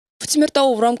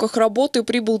Темиртау в рамках работы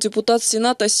прибыл депутат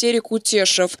Сената Серик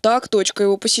Утешов. Так, точкой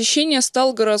его посещения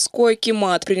стал городской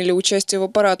акимат. Приняли участие в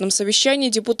аппаратном совещании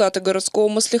депутаты городского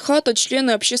маслихата,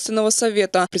 члены общественного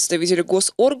совета, представители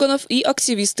госорганов и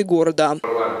активисты города.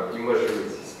 Парламент не может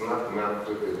быть Сенат, мы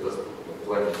открыты и доступны в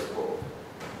плане законов.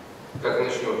 Как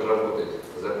начнут работать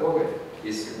законы,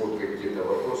 если будут какие-то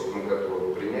вопросы, мы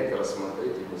готовы принять,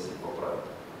 рассмотреть и внести поправки.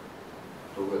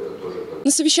 На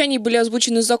совещании были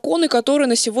озвучены законы, которые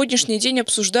на сегодняшний день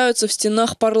обсуждаются в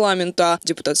стенах парламента.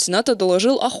 Депутат Сената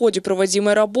доложил о ходе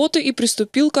проводимой работы и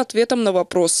приступил к ответам на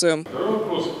вопросы. Второй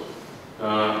вопрос.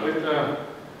 Это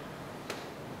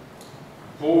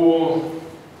по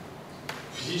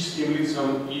физическим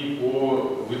лицам и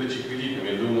по выдаче кредитов.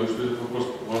 Я думаю, что этот вопрос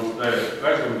он ставит в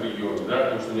каждом регионе, да,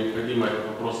 потому что необходимо этот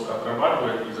вопрос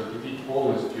отрабатывать и запретить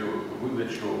полностью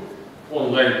выдачу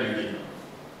онлайн-кредитов.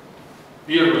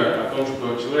 Первое, о том,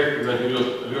 что человек, когда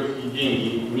берет легкие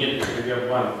деньги, не приходя в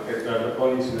банк, это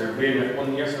дополнительное время,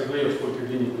 он не осознает, сколько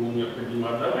денег ему необходимо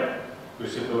отдавать, то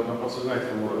есть это на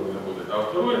подсознательном уровне работает. А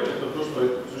второе, это то,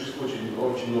 что существует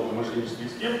очень много мошеннических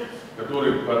схем,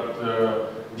 которые под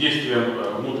действием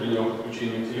внутреннего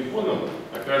подключения к телефонам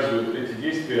оказывают эти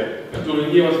действия,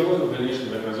 которые невозможно в дальнейшем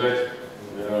доказать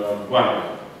в банке.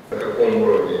 На каком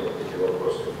уровне эти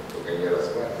вопросы пока не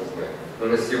рассматриваем, но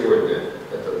на сегодня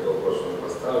этот вопрос он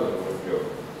поставлен, мы ждем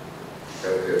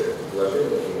конкретное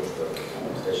предложение, потому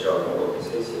что сначала на новой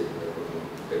сессии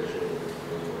это решение будет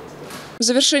приниматься. В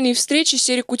завершении встречи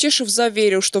Серик Утешов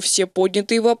заверил, что все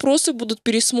поднятые вопросы будут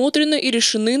пересмотрены и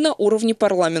решены на уровне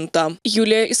парламента.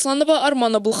 Юлия Исланова,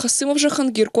 Арман Аблхасымов,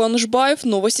 Жахангир Куанышбаев.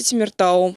 Новости Темиртау.